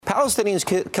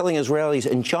Palestinians killing Israelis,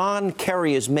 and John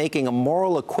Kerry is making a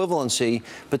moral equivalency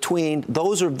between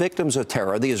those who are victims of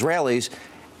terror, the Israelis,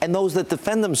 and those that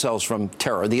defend themselves from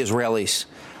terror, the Israelis.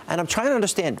 And I'm trying to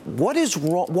understand, what is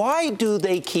wrong? Why do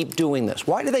they keep doing this?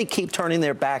 Why do they keep turning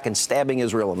their back and stabbing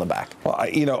Israel in the back? Well,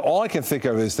 all I can think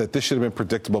of is that this should have been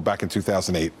predictable back in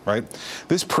 2008, right?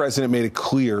 This president made it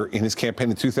clear in his campaign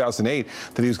in 2008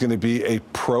 that he was going to be a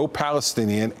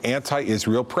pro-Palestinian,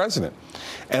 anti-Israel president.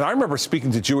 And I remember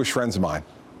speaking to Jewish friends of mine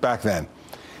back then.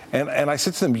 And I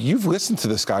said to them, you've listened to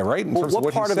this guy, right? In terms of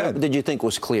what part he said. of it did you think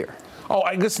was clear? Oh,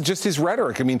 I guess just his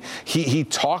rhetoric. I mean, he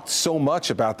talked so much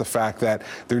about the fact that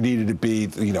there needed to be,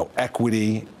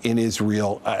 equity in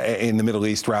Israel, in the Middle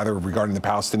East, rather, regarding the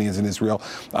Palestinians in Israel.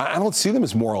 I don't see them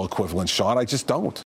as moral equivalents, Sean. I just don't.